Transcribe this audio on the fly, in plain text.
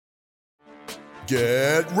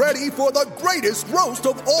Get ready for the greatest roast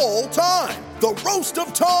of all time, the Roast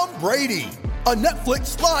of Tom Brady, a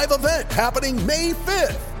Netflix live event happening May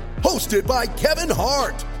 5th. Hosted by Kevin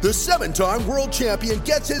Hart, the 7-time world champion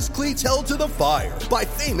gets his cleats held to the fire by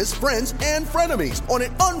famous friends and frenemies on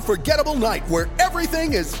an unforgettable night where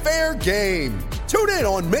everything is fair game. Tune in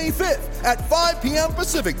on May 5th at 5 p.m.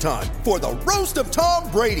 Pacific time for the Roast of Tom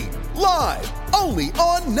Brady, live only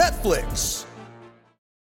on Netflix.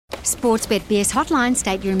 Sportsbet BS hotline,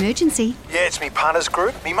 state your emergency. Yeah, it's me punters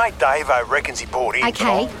group. Me mate Davo reckons he bought in.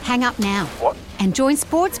 Okay, hang up now. What? And join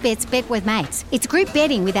Sportsbet's Bet with Mates. It's group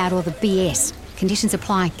betting without all the BS. Conditions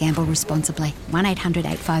apply. Gamble responsibly.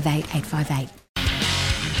 1-800-858-858.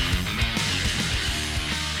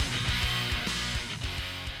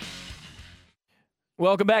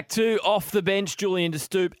 Welcome back to Off the Bench. Julian De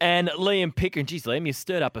Stoop and Liam Pickering. Geez, Liam, you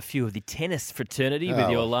stirred up a few of the tennis fraternity with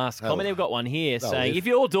your last comment. I've got one here saying, if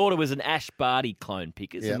your daughter was an Ash Barty clone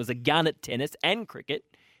pickers and was a gun at tennis and cricket,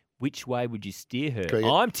 which way would you steer her? Cricket.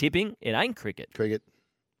 I'm tipping it ain't cricket. Cricket.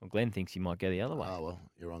 Well, Glenn thinks you might go the other way. Oh, well,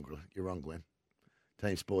 you're wrong, Glenn.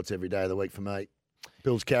 Team sports every day of the week for me.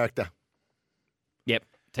 Builds character. Yep,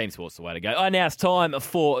 team sports the way to go. Oh, now it's time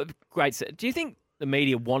for great. Do you think the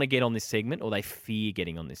media want to get on this segment or they fear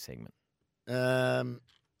getting on this segment? No,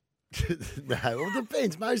 well, it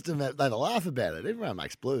depends. Most of them, they laugh about it. Everyone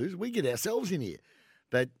makes blues. We get ourselves in here.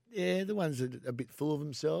 But, yeah, the ones that are a bit full of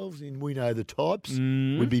themselves, and we know the types,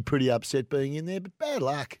 would be pretty upset being in there. But bad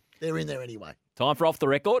luck. They're in there anyway. Time for Off the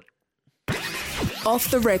Record.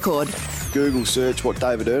 Off the Record. Google search what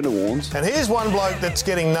David Erner warns. And here's one bloke that's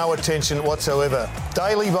getting no attention whatsoever.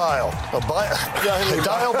 Daily Bale.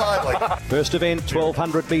 Dale Bailey. First event,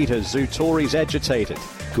 1,200 metres. Zutori's agitated.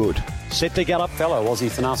 Good. Set to gallop. Fellow Aussie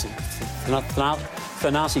Thanasi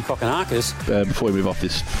Kokonakis. Before we move off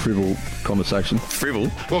this frivol conversation. Frivol?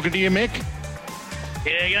 Welcome to you, Mick.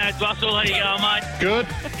 Yeah, g'day, Russell. How you going, mate? Good.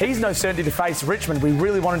 He's no certainty to face Richmond. We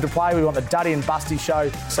really want him to play. We want the Duddy and Busty show.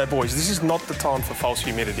 So, boys, this is not the time for false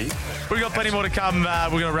humidity. We've got plenty more to come. We're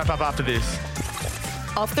going to wrap up after this.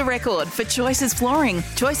 Off the Record for Choices Flooring.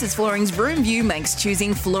 Choices Flooring's Room View makes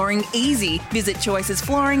choosing flooring easy. Visit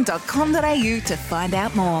choicesflooring.com.au to find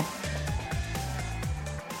out more.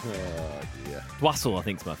 Dwassel, I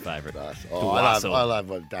think, is my favourite. I love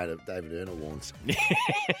what David Erner warns.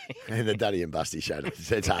 And the Duddy and Busty show.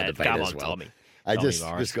 It's hard to beat as well. Tommy. I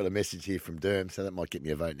just got a message here from Derm, so that might get me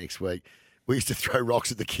a vote next week. We used to throw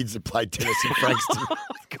rocks at the kids that played tennis in Frankston.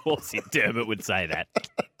 Of course, Dermot would say that.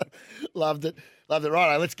 Loved it.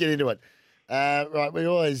 Right, let's get into it. Right, we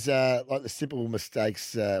always like the simple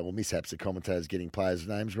mistakes or mishaps of commentators getting players'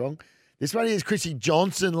 names wrong. This one is Chrissy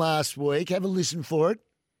Johnson last week. Have a listen for it.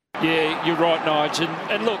 Yeah, you're right, Nige.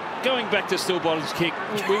 And look, going back to Steelbottom's kick,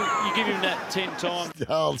 you give him that 10 times.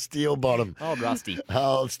 Old Steelbottom. Old Rusty.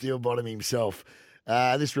 Old Steelbottom himself.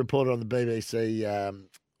 This reporter on the BBC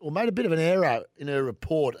made a bit of an error in her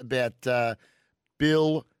report about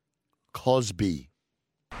Bill Cosby.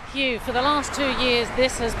 Hugh, for the last 2 years,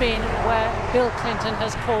 this has been where Bill Clinton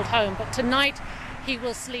has called home. But tonight, he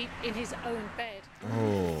will sleep in his own bed.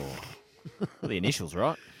 Oh. Well, the initials,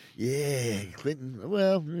 right? Yeah, Clinton.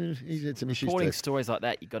 Well, he's had some issues too. Reporting stories like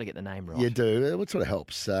that, you've got to get the name right. You do. What sort of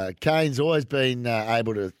helps? Kane's always been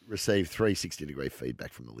able to receive 360-degree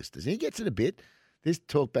feedback from the listeners. And he gets it a bit. This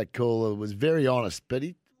talkback caller was very honest, but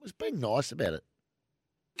he was being nice about it.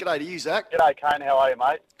 G'day to you, Zach. G'day, Kane. How are you,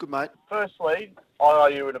 mate? Good, mate. Firstly, I owe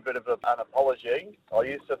you a bit of an apology. I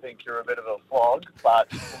used to think you're a bit of a flog,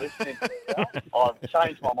 but listening to you, I've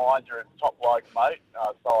changed my mind. You're a top bloke, mate.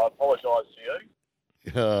 So I apologise to you.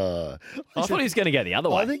 I thought he was going to go the other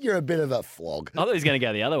way. I think you're a bit of a flog. I thought he was going to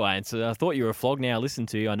go the other way, and so I thought you were a flog. Now listen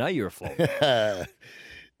to you. I know you're a flog.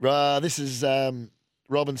 This is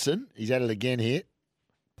Robinson. He's at it again here.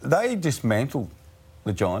 They dismantled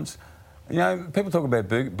the Giants. You know, people talk about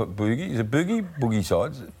boogie. Is it boogie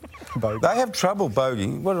sides? They have trouble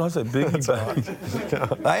bogeying. What did I say?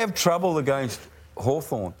 Boogie. They have trouble against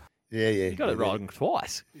Hawthorn. Yeah. You got it wrong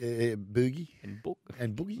twice. Yeah, boogie. And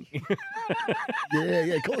boogie.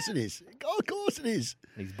 yeah, of course it is. Of course it is.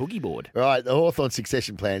 He's boogie board. Right, the Hawthorn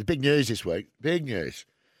succession plan. Big news this week. Big news.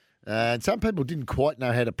 And some people didn't quite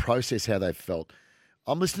know how to process how they felt.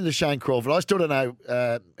 I'm listening to Shane Crawford. I still don't know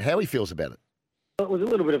how he feels about it. It was a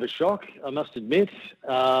little bit of a shock, I must admit.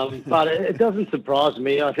 But it doesn't surprise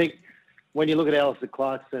me. I think when you look at Alistair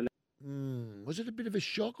Clarkson... Was it a bit of a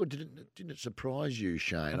shock or didn't it surprise you,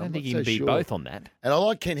 Shane? I don't think you can be both on that. And I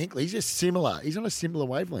like Ken Hinkley. He's just similar. He's on a similar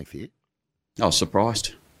wavelength here. I was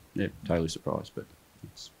surprised. Yeah, totally surprised. But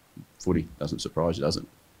footy doesn't surprise you, does it?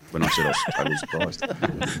 When I said I was totally surprised.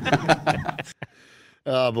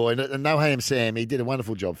 Oh, boy. No Ham Sam. He did a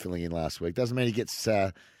wonderful job filling in last week. Doesn't mean he gets,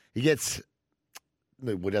 well, he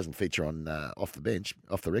doesn't feature on off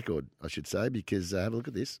the record, I should say, because have a look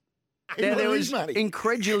at this. Now, there was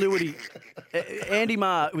incredulity. Andy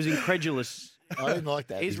Marr was incredulous. I didn't like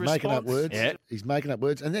that. He's making up words. Yeah. He's making up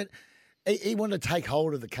words. And then he wanted to take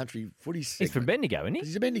hold of the country footy segment. He's from Bendigo, isn't he?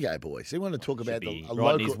 He's a Bendigo boy. So he wanted to talk about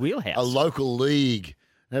right in his wheelhouse. a local league.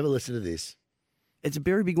 Have a listen to this. It's a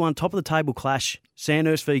very big one. Top of the table clash.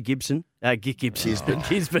 Sandhurst v Gibson. Gisborne.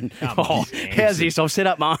 Gisborne. Oh, how's this? I've set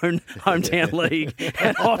up my own hometown league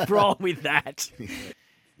and I've rolled with that.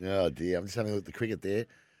 Oh, dear. I'm just having a look at the cricket there.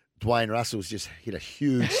 Dwayne Russell's just hit a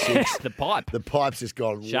huge six. The pipe. The pipe's just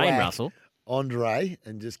gone Shane whack. Russell. Andre,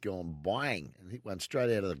 and just gone bang. And hit one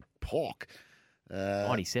straight out of the pock.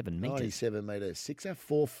 97 metres. 97 metre sixer,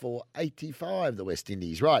 4-4-85, the West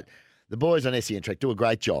Indies. Right. The boys on SEN Track do a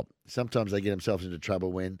great job. Sometimes they get themselves into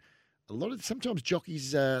trouble when sometimes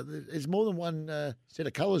jockeys, there's more than one set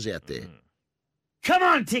of colours out there. Come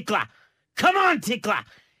on, Tickler. Come on, Tickler.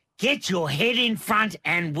 Get your head in front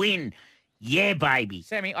and win. Yeah, baby.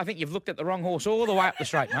 Sammy, I think you've looked at the wrong horse all the way up the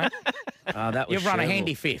straight, mate. That was You've run a Sherwood.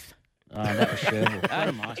 handy fifth. That was Sherwood. What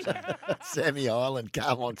am I saying? Sammy Island,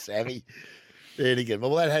 come on, Sammy. There you go.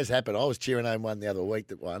 Well, that has happened. I was cheering home one the other week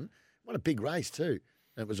that won. Won a big race too.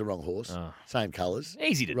 And it was the wrong horse. Oh. Same colours.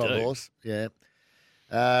 Easy to wrong do. horse, yeah.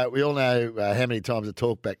 We all know how many times the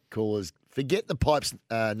talkback callers forget the Pipe's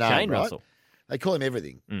name, Shane right? Russell. They call him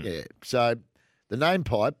everything, yeah. So the name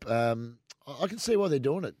Pipe, I can see why they're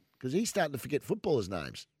doing it because he's starting to forget footballers'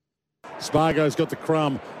 names. Spargo's got the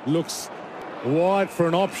crumb, looks wide for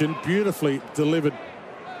an option, beautifully delivered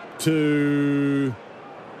to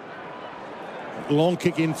long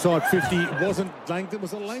kick inside 50. Wasn't Langdon,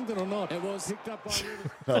 was it Langdon or not? It was picked up by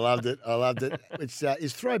I loved it. Which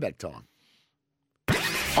is throwback time.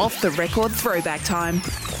 Off the record throwback time.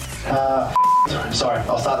 Sorry,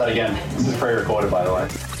 I'll start that again. This is pre-recorded, by the way.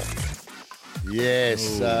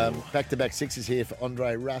 Yes, back-to-back sixes here for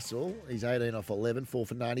Andre Russell. He's 18 off 11, 4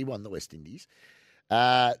 for 91, the West Indies.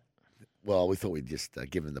 Well, we thought we'd just,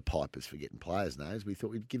 given the Pipers for getting players' names, we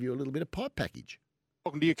thought we'd give you a little bit of pipe package.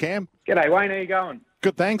 Welcome to you, Cam. G'day, Wayne. How you going?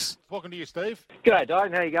 Good, thanks. Welcome to you, Steve. G'day,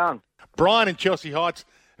 Dave. How you going? Brian in Chelsea Heights.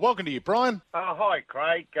 Welcome to you, Brian. Hi,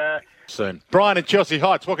 Craig. Soon. Brian in Chelsea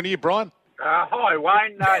Heights. Welcome to you, Brian. Hi,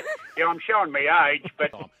 Wayne. Yeah, I'm showing my age,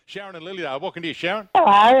 but... Sharon and Lilydale. Welcome to you, Sharon.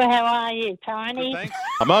 Hello, how are you, Tony? Good, thanks.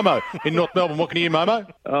 Momo in North Melbourne. Welcome to you, Momo.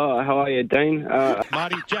 Oh, how are you, Dean?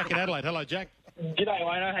 Marty, Jack in Adelaide. Hello, Jack. G'day,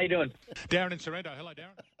 Wayne. How you doing? Darren in Sorrento. Hello,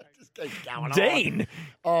 Darren. Just keep going Dean.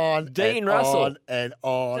 On. Dean and Russell. On and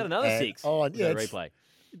on. Is that another and six? On. Is Yeah, that a replay?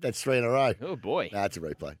 That's 3 in a row. Oh, boy. No, it's a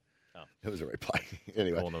replay. Oh. It was a replay.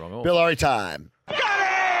 Anyway. On the wrong horse. Bill Orry time.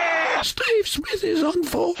 Steve Smith is on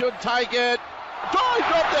for. Should take it. Try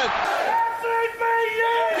dropped it.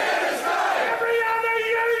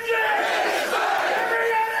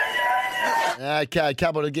 Okay, a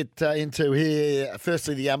couple to get into here.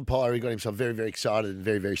 Firstly, the umpire, he got himself very, very excited and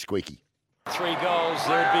very, very squeaky. 3 goals,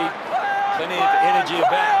 there'd be plenty of energy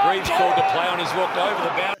about. Reeves called to play on, he's walked over the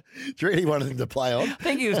boundary. Do you really wanted him to play on? I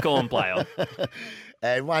think he was calling play on.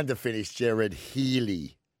 And one to finish, Jared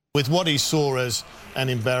Healy. With what he saw as an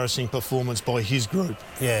embarrassing performance by his group.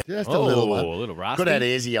 Yeah. Just a little one. A little rascal. Good had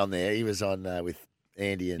Izzy on there. He was on with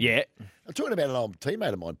Andy. And Yeah. I'm talking about an old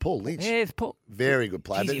teammate of mine, Paul Lynch. Yeah, it's Paul. Very good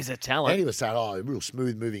player. Jeez, he's a talent. And he was saying, a real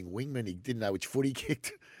smooth-moving wingman. He didn't know which foot he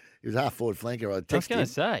kicked. He was a half-forward flanker. I was gonna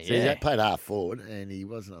say, so yeah. he played half-forward, and he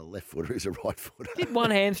wasn't a left-footer. He was a right-footer. Did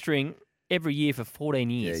one hamstring every year for 14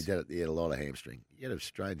 Yeah, years. he had a lot of hamstring. He had a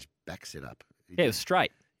strange back setup. Yeah, it was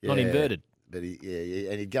straight, not inverted. But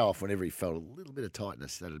and he'd go off whenever he felt a little bit of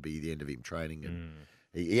tightness. That'd be the end of him training. And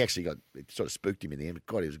he actually it sort of spooked him in the end. But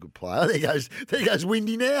God, he was a good player. There goes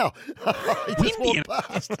Windy now. He just walked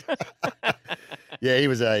past. Yeah, he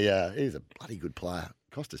was a bloody good player.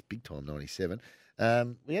 Cost us big time, 97.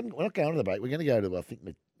 We're not going to the break. We're going to go to, I think,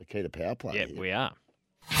 Makita Power Play. Yeah, we are.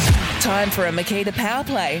 Time for a Makita Power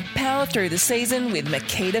Play. Power through the season with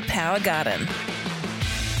Makita Power Garden.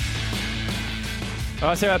 All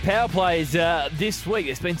right, so our power plays this week.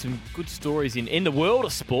 There's been some good stories in the world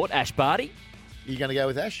of sport. Ash Barty. You going to go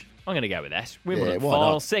with Ash? I'm going to go with Ash. Wimbledon why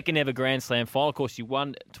final, not? second ever Grand Slam final. Of course, she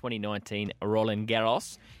won 2019 Roland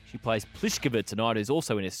Garros. She plays Pliskova tonight, who's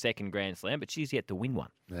also in her second Grand Slam, but she's yet to win one.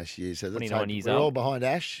 No, she is. So 29 years we're old. all behind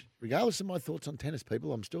Ash. Regardless of my thoughts on tennis,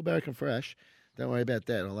 people, I'm still barracking for Ash. Don't worry about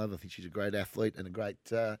that. I think she's a great athlete and a great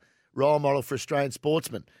role model for Australian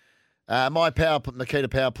sportsmen. My Makita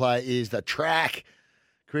Power Play is the track.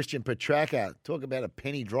 Christian Petracca, talk about a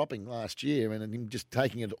penny dropping last year and him just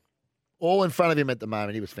taking it all in front of him at the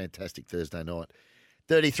moment. He was fantastic Thursday night.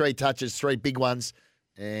 33 touches, 3 big ones,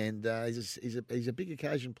 and he's a big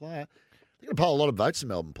occasion player. They're going to poll a lot of votes, the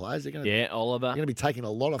Melbourne players. Oliver. They're going to be taking a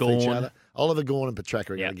lot off Gorn. each other. Oliver, Gorn and Petracca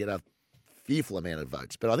are going to get a fearful amount of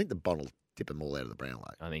votes, but I think the Bond will tip them all out of the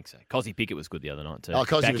Brownlow. I think so. Cozzy Pickett was good the other night too.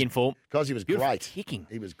 Back in form. Cozzy was Beautiful great. kicking.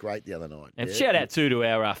 He was great the other night. And shout out too to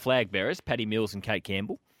our flag bearers, Paddy Mills and Kate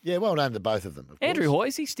Campbell. Yeah, well known to both of them. Of Andrew course. Hoy,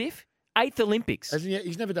 is he stiff? 8th Olympics.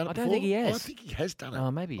 He's never done it before? I don't think he has. I think he has done it.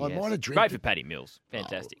 Oh, maybe he I has. might have dreamt Great it. for Paddy Mills.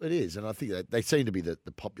 Fantastic. Oh, it is, and I think that they seem to be the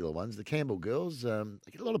popular ones. The Campbell girls,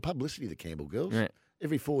 they get a lot of publicity, the Campbell girls,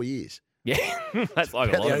 every 4 years. Yeah, that's like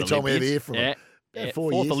a About lot the of only time we ever Olympics. hear from them. Yeah. About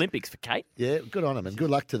 4 Fourth years. Olympics for Kate. Yeah, good on them, and good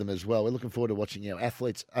luck to them as well. We're looking forward to watching our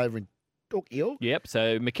athletes over in Tokyo. Yep,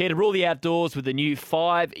 so Makita rule the outdoors with a new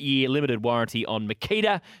 5-year limited warranty on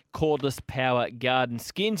Makita cordless power garden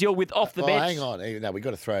skins. You're with Off the Bench. Hang on. No, we've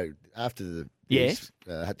got to throw, after the Yes.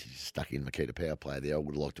 had to stuck in Makita Power Play there. I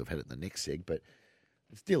would have liked to have had it in the next seg, but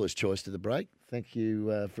it's dealer's choice to the break. Thank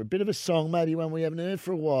you for a bit of a song, maybe one we haven't heard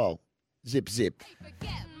for a while. Zip, zip.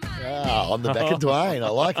 On the back of Dwayne. I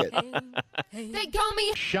like it. They call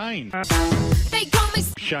me Shane. They call me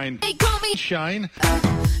Shane. They call me Shane.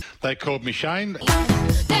 They called me Shane.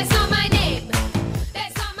 That's not my name.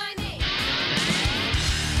 That's not my name.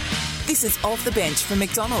 This is Off the Bench from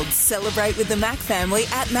McDonald's. Celebrate with the Mac family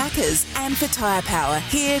at Macca's. And for Tyre Power,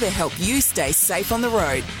 here to help you stay safe on the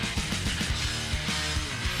road.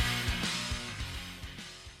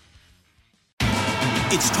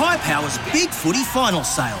 It's Tyre Power's Big Footy Final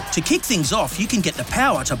Sale. To kick things off, you can get the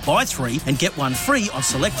power to buy 3 and get 1 free on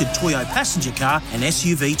selected Toyo passenger car and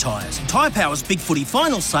SUV tyres. Tyre Power's Big Footy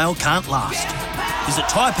Final Sale can't last. Visit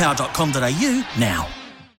tyrepower.com.au now.